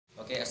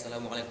Okay,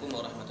 Assalamualaikum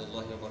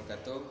warahmatullahi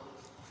wabarakatuh.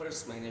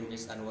 First, my name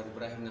is ANWAR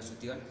IBRAHIM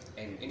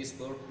and in this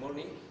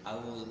morning,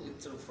 I will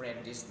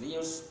interpret this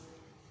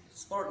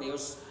sport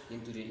news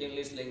into the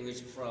English language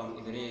from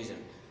Indonesian.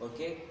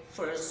 Okay,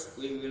 first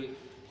we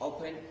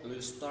will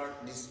start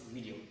this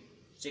video.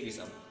 Check this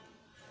out.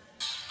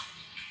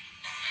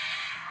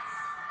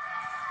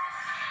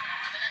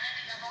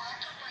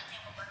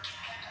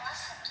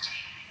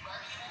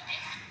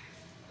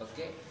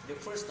 Okay, the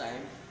first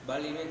time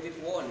Bali United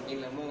won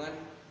in Lamongan,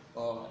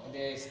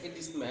 in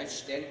this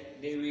match, then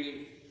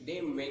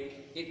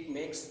it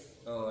makes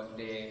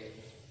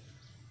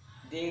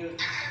their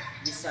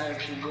desire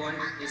to win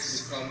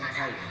is become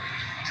high.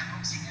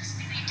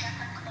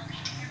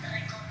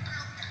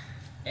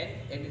 And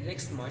in the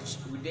next match,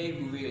 they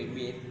will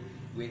meet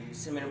with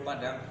Semen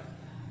Padang,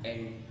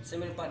 and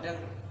Semen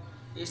Padang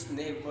is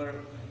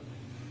never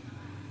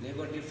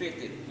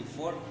defeated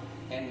before,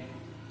 and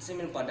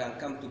Semen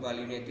Padang come to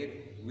Bali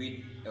United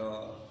with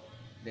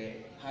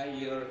the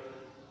higher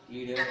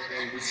leader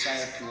and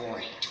desire to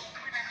win.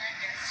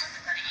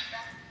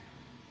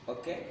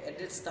 Okay, at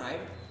this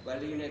time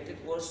Bali United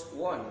was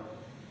won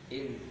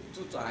in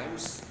 2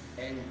 times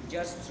and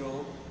just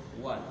draw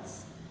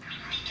once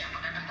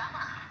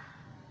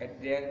at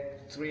their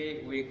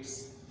 3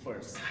 weeks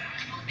first.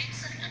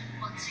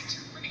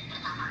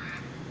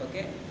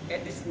 Okay,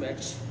 at this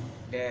match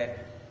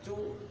that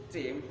two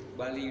team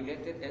Bali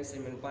United and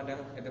Semen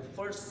Padang at the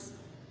first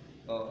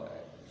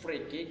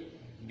free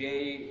kick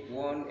they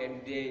won and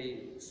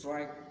they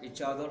strike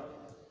each other.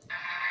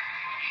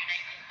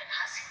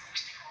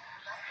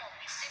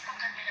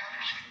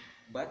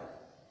 But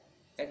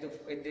at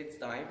this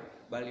time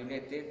Bali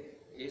United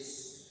is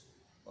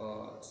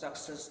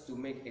success to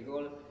make a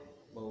goal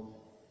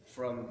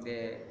from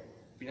the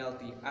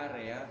penalty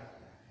area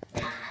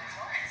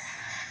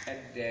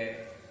at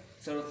the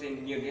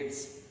 13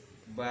 minutes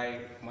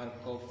by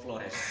Marco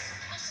Flores,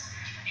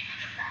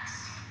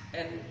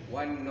 and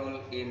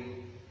 1-0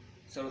 in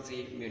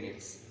 30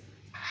 minutes.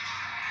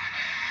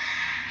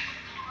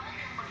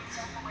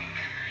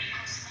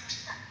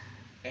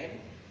 And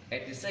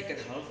at the second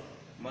half,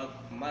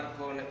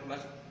 Marco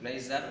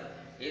Nazar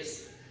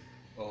is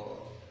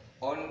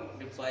on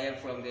the player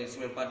from the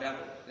Semen Padang,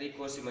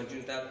 Rico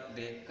Simanjuntak,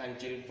 the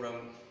kancil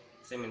from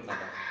Semen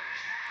Padang.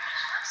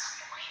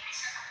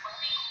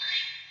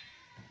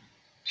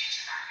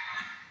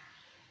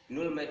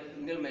 Nul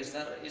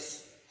Meister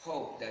is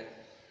hope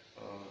that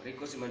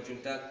Rico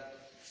Simanjuntak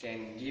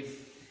can give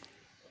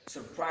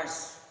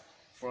surprise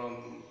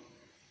from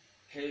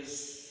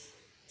his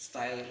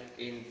style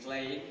in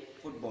playing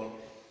football.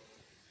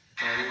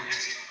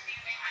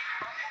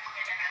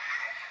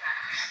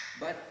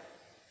 But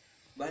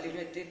Bali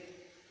United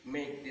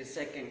make the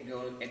second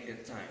goal at the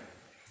time.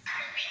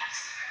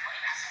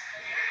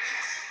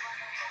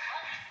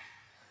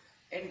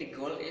 And the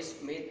goal is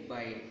made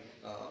by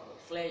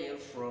player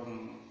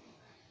from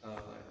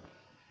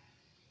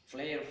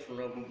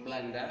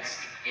Belanda.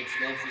 Its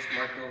name is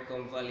Marco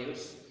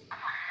Convalius,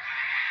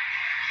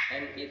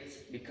 and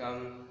it's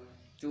become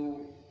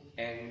 2-0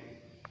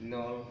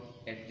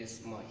 at this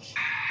match.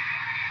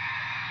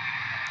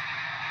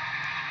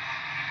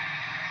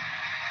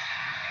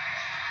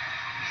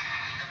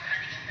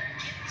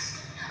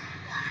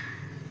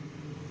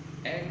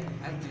 And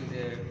until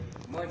the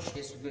match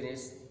is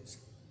finished,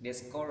 the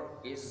score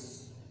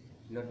is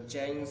not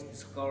changed. The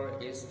score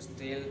is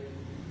still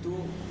 2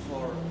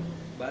 for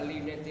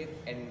Bali United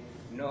and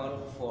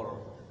 0 for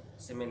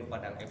Semen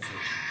Padang FC.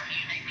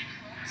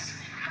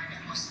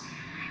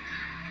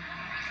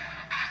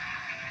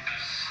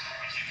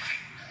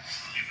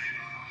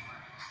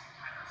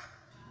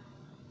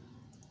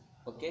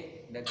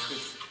 Okay, that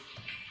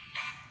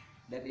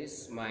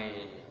is my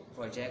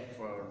project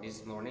for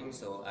this morning.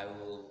 So I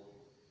will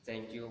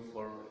thank you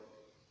for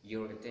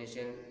your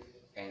attention,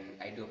 and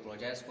I do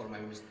apologize for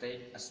my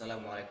mistake.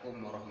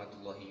 Assalamualaikum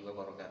warahmatullahi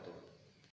wabarakatuh.